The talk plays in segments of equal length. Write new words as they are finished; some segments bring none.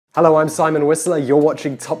Hello, I'm Simon Whistler, you're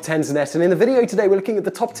watching TopTenzNet, and in the video today we're looking at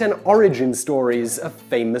the top 10 origin stories of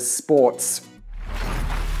famous sports.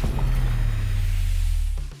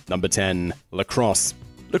 Number 10. Lacrosse.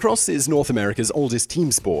 Lacrosse is North America's oldest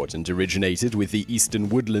team sport and originated with the Eastern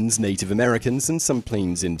Woodlands Native Americans and some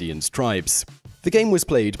Plains Indians tribes. The game was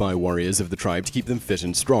played by warriors of the tribe to keep them fit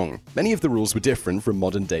and strong. Many of the rules were different from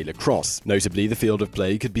modern-day lacrosse. Notably, the field of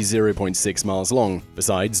play could be 0.6 miles long.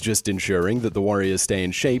 Besides just ensuring that the warriors stay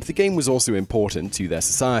in shape, the game was also important to their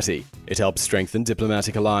society. It helped strengthen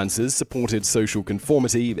diplomatic alliances, supported social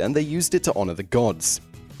conformity, and they used it to honor the gods.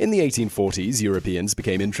 In the 1840s, Europeans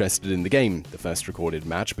became interested in the game. The first recorded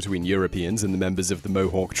match between Europeans and the members of the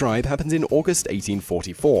Mohawk tribe happened in August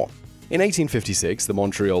 1844. In 1856, the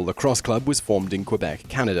Montreal Lacrosse Club was formed in Quebec,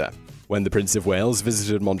 Canada. When the Prince of Wales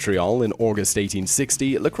visited Montreal in August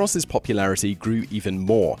 1860, lacrosse's popularity grew even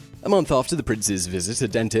more. A month after the prince's visit, a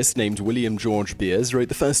dentist named William George Beers wrote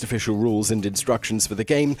the first official rules and instructions for the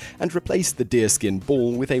game and replaced the deerskin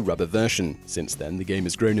ball with a rubber version. Since then, the game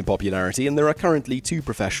has grown in popularity and there are currently 2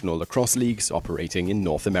 professional lacrosse leagues operating in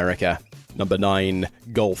North America. Number 9.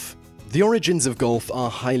 Golf. The origins of golf are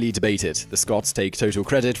highly debated. The Scots take total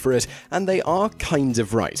credit for it, and they are kind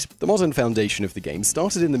of right. The modern foundation of the game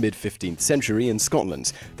started in the mid-15th century in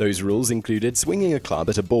Scotland. Those rules included swinging a club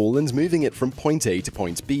at a ball and moving it from point A to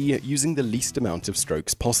point B using the least amount of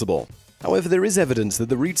strokes possible. However, there is evidence that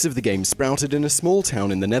the roots of the game sprouted in a small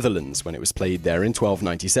town in the Netherlands when it was played there in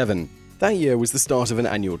 1297. That year was the start of an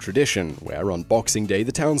annual tradition, where on Boxing Day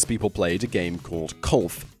the townspeople played a game called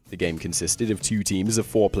golf. The game consisted of 2 teams of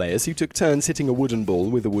 4 players who took turns hitting a wooden ball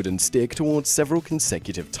with a wooden stick towards several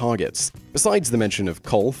consecutive targets. Besides the mention of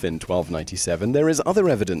golf in 1297, there is other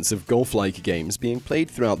evidence of golf-like games being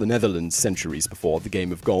played throughout the Netherlands centuries before the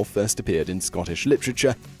game of golf first appeared in Scottish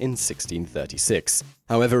literature in 1636.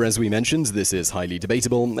 However, as we mentioned, this is highly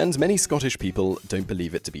debatable, and many Scottish people don't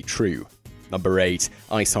believe it to be true. Number 8.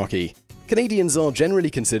 Ice hockey. Canadians are generally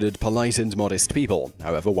considered polite and modest people.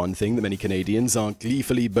 However, one thing that many Canadians are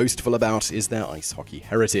gleefully boastful about is their ice hockey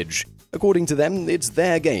heritage. According to them, it's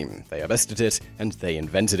their game, they are best at it, and they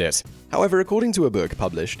invented it. However, according to a book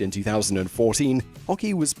published in 2014,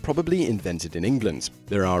 hockey was probably invented in England.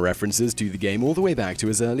 There are references to the game all the way back to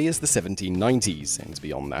as early as the 1790s, and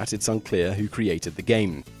beyond that, it's unclear who created the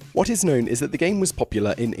game. What is known is that the game was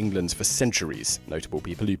popular in England for centuries. Notable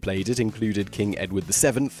people who played it included King Edward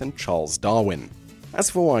VII and Charles Darwin. As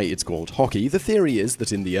for why it's called hockey, the theory is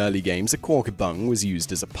that in the early games a cork bung was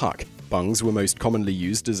used as a puck. Bungs were most commonly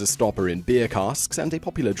used as a stopper in beer casks, and a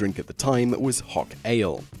popular drink at the time was hock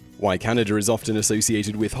ale. Why Canada is often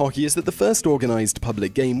associated with hockey is that the first organized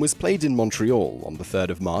public game was played in Montreal on the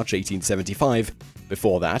 3rd of March 1875.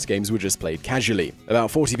 Before that, games were just played casually.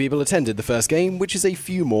 About 40 people attended the first game, which is a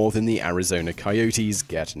few more than the Arizona Coyotes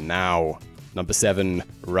get now. Number 7.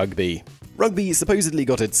 Rugby. Rugby supposedly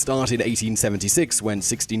got its start in 1876 when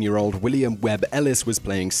 16-year-old William Webb Ellis was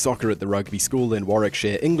playing soccer at the rugby school in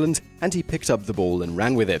Warwickshire, England, and he picked up the ball and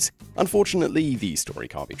ran with it. Unfortunately, the story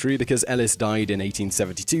can't be true because Ellis died in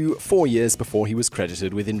 1872, 4 years before he was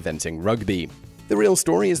credited with inventing rugby. The real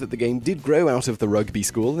story is that the game did grow out of the rugby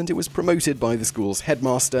school and it was promoted by the school's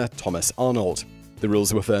headmaster, Thomas Arnold. The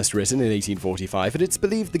rules were first written in 1845 and it's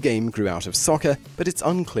believed the game grew out of soccer, but it's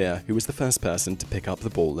unclear who was the first person to pick up the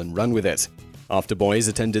ball and run with it. After boys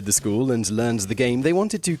attended the school and learned the game, they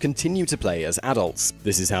wanted to continue to play as adults.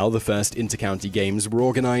 This is how the first inter-county games were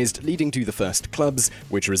organized, leading to the first clubs,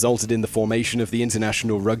 which resulted in the formation of the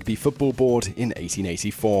International Rugby Football Board in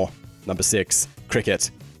 1884. Number 6.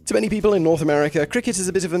 Cricket. To many people in North America, cricket is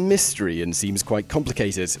a bit of a mystery and seems quite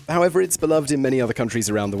complicated. However, it's beloved in many other countries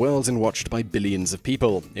around the world and watched by billions of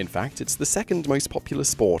people. In fact, it's the 2nd most popular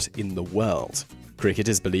sport in the world. Cricket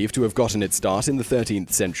is believed to have gotten its start in the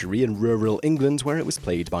 13th century in rural England, where it was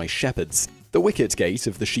played by shepherds. The wicket gate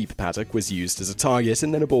of the sheep paddock was used as a target,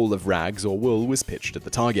 and then a ball of rags or wool was pitched at the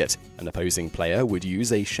target. An opposing player would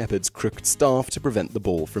use a shepherd's crooked staff to prevent the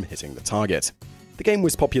ball from hitting the target. The game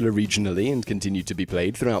was popular regionally and continued to be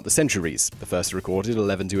played throughout the centuries. The first recorded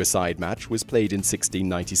 11-a-side match was played in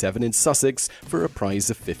 1697 in Sussex for a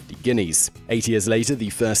prize of 50 guineas. 8 years later,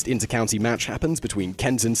 the first inter-county match happened between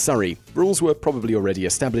Kent and Surrey. Rules were probably already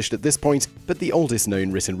established at this point, but the oldest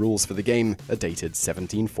known written rules for the game are dated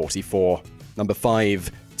 1744. Number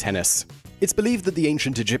 5. Tennis. It's believed that the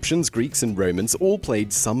ancient Egyptians, Greeks, and Romans all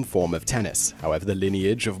played some form of tennis. However, the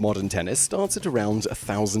lineage of modern tennis starts at around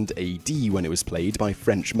 1000 AD when it was played by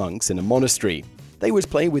French monks in a monastery. They would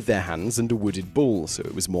play with their hands and a wooded ball, so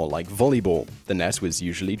it was more like volleyball. The net was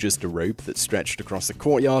usually just a rope that stretched across a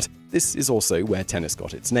courtyard. This is also where tennis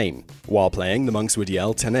got its name. While playing, the monks would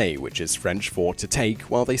yell tenez, which is French for to take,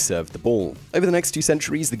 while they served the ball. Over the next 2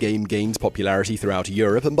 centuries, the game gained popularity throughout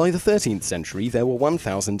Europe, and by the 13th century, there were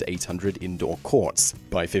 1,800 indoor courts.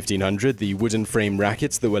 By 1500, the wooden frame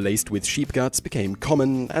rackets that were laced with sheep guts became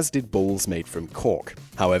common, as did balls made from cork.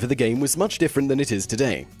 However, the game was much different than it is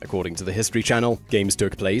today. According to the History Channel, games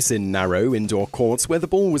took place in narrow indoor courts where the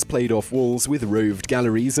ball was played off walls with roved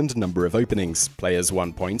galleries and a number of openings. Players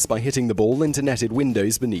won points by hitting the ball into netted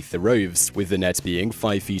windows beneath the roofs, with the net being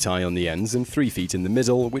 5 feet high on the ends and 3 feet in the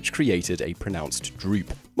middle, which created a pronounced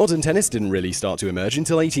droop. Modern tennis didn't really start to emerge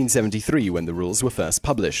until 1873, when the rules were first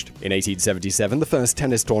published. In 1877, the first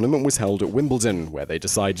tennis tournament was held at Wimbledon, where they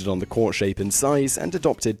decided on the court shape and size and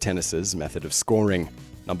adopted tennis's method of scoring.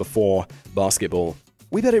 Number 4. Basketball.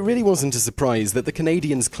 We bet it really wasn't a surprise that the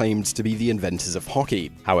Canadians claimed to be the inventors of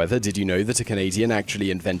hockey. However, did you know that a Canadian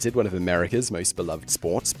actually invented one of America's most beloved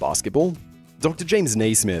sports, basketball? Dr. James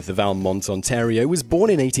Naismith of Almonte, Ontario, was born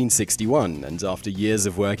in 1861, and after years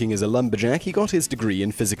of working as a lumberjack, he got his degree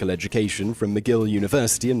in physical education from McGill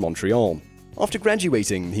University in Montreal. After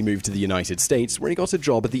graduating, he moved to the United States, where he got a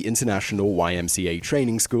job at the International YMCA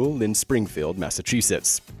Training School in Springfield,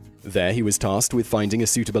 Massachusetts. There, he was tasked with finding a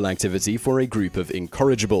suitable activity for a group of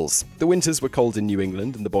incorrigibles. The winters were cold in New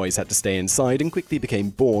England, and the boys had to stay inside and quickly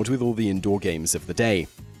became bored with all the indoor games of the day.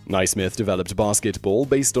 Naismith developed basketball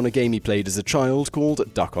based on a game he played as a child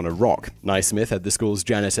called Duck on a Rock. Naismith had the school's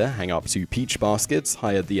janitor hang up 2 peach baskets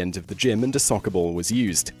high at the end of the gym, and a soccer ball was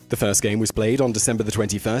used. The first game was played on December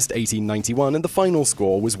 21st, 1891, and the final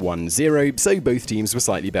score was 1-0, so both teams were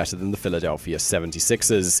slightly better than the Philadelphia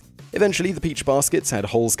 76ers. Eventually, the peach baskets had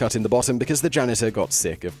holes cut in the bottom because the janitor got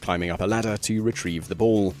sick of climbing up a ladder to retrieve the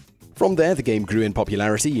ball. From there, the game grew in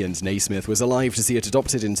popularity, and Naismith was alive to see it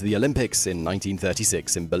adopted into the Olympics in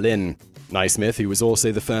 1936 in Berlin. Naismith, who was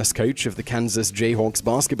also the first coach of the Kansas Jayhawks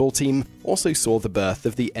basketball team, also saw the birth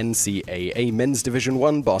of the NCAA Men's Division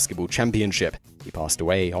I Basketball Championship. He passed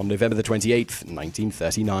away on November 28,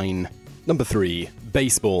 1939. Number 3.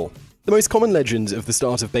 Baseball. The most common legend of the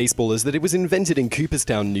start of baseball is that it was invented in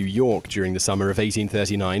Cooperstown, New York, during the summer of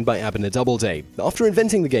 1839 by Abner Doubleday. After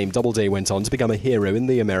inventing the game, Doubleday went on to become a hero in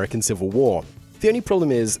the American Civil War. The only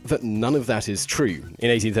problem is that none of that is true. In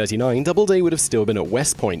 1839, Doubleday would have still been at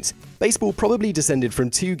West Point. Baseball probably descended from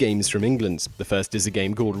 2 games from England. The first is a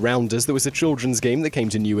game called Rounders that was a children's game that came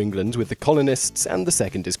to New England with the colonists, and the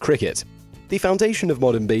second is cricket. The foundation of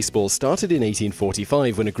modern baseball started in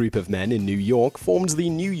 1845 when a group of men in New York formed the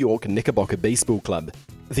New York Knickerbocker Baseball Club.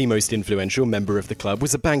 The most influential member of the club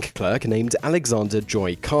was a bank clerk named Alexander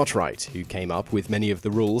Joy Cartwright, who came up with many of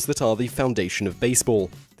the rules that are the foundation of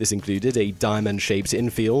baseball. This included a diamond-shaped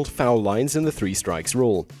infield, foul lines, and the 3 strikes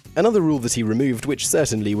rule. Another rule that he removed, which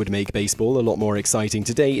certainly would make baseball a lot more exciting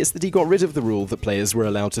today, is that he got rid of the rule that players were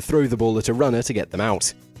allowed to throw the ball at a runner to get them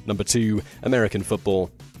out. Number 2. American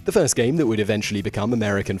football. The first game that would eventually become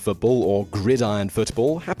American football, or gridiron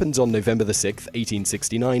football, happened on November 6,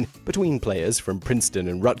 1869, between players from Princeton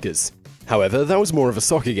and Rutgers. However, that was more of a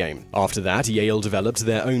soccer game. After that, Yale developed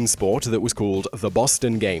their own sport that was called the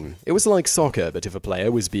Boston game. It was like soccer, but if a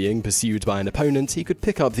player was being pursued by an opponent, he could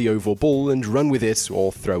pick up the oval ball and run with it,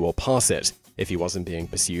 or throw or pass it. If he wasn't being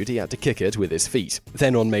pursued, he had to kick it with his feet.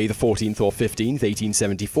 Then on May 14th or 15th,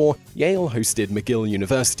 1874, Yale hosted McGill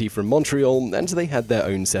University from Montreal, and they had their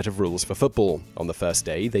own set of rules for football. On the first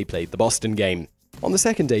day, they played the Boston game. On the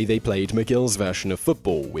second day, they played McGill's version of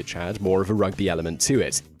football, which had more of a rugby element to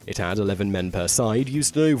it. It had 11 men per side,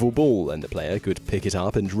 used an oval ball, and the player could pick it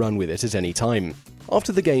up and run with it at any time.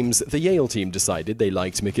 After the games, the Yale team decided they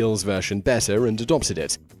liked McGill's version better and adopted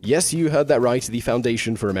it. Yes, you heard that right, the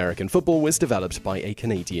foundation for American football was developed by a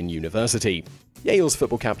Canadian university. Yale's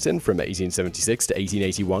football captain from 1876 to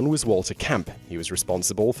 1881 was Walter Camp. He was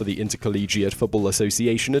responsible for the Intercollegiate Football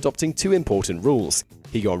Association adopting 2 important rules.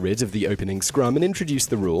 He got rid of the opening scrum and introduced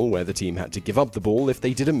the rule where the team had to give up the ball if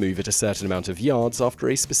they didn't move it a certain amount of yards after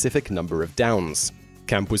a specific number of downs.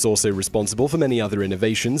 Camp was also responsible for many other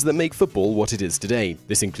innovations that make football what it is today.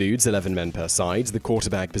 This includes 11 men per side, the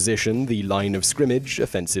quarterback position, the line of scrimmage,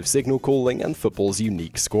 offensive signal calling, and football's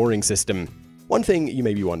unique scoring system. One thing you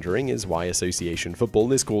may be wondering is why association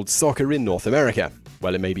football is called soccer in North America.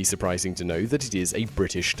 Well, it may be surprising to know that it is a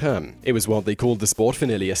British term. It was what they called the sport for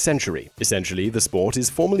nearly a century. Essentially, the sport is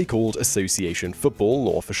formally called association football,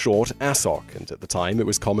 or for short, ASOC, and at the time it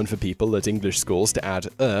was common for people at English schools to add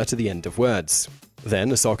to the end of words.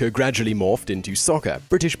 Then soccer gradually morphed into soccer.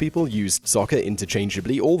 British people used soccer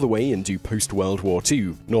interchangeably all the way into post-World War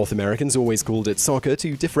II. North Americans always called it soccer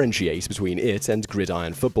to differentiate between it and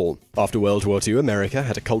gridiron football. After World War II, America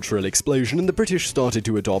had a cultural explosion and the British started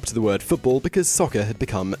to adopt the word football because soccer had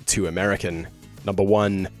become too American. Number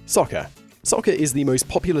 1. Soccer. Soccer is the most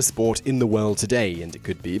popular sport in the world today, and it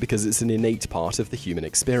could be because it's an innate part of the human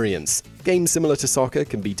experience. Games similar to soccer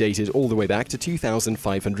can be dated all the way back to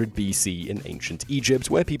 2500 BC in ancient Egypt,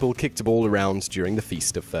 where people kicked a ball around during the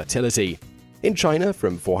Feast of Fertility. In China,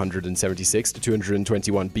 from 476 to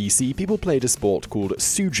 221 BC, people played a sport called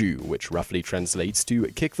suju, which roughly translates to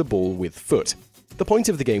kick the ball with foot. The point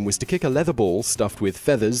of the game was to kick a leather ball stuffed with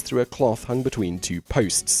feathers through a cloth hung between two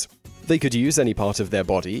posts. They could use any part of their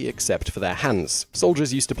body except for their hands.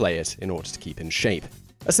 Soldiers used to play it in order to keep in shape.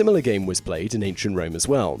 A similar game was played in ancient Rome as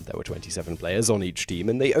well. There were 27 players on each team,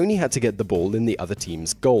 and they only had to get the ball in the other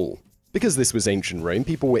team's goal. Because this was ancient Rome,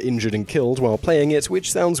 people were injured and killed while playing it,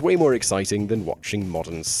 which sounds way more exciting than watching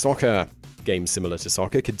modern soccer. Games similar to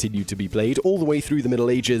soccer continued to be played all the way through the Middle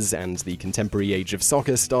Ages, and the contemporary age of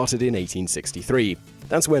soccer started in 1863.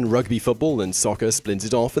 That's when rugby football and soccer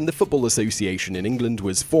splintered off and the Football Association in England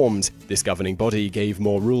was formed. This governing body gave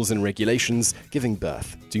more rules and regulations, giving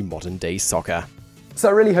birth to modern-day soccer. So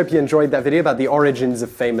I really hope you enjoyed that video about the origins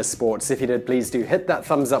of famous sports. If you did, please do hit that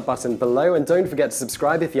thumbs up button below and don't forget to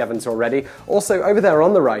subscribe if you haven't already. Also, over there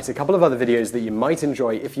on the right, a couple of other videos that you might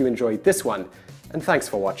enjoy if you enjoyed this one. And thanks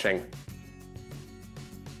for watching.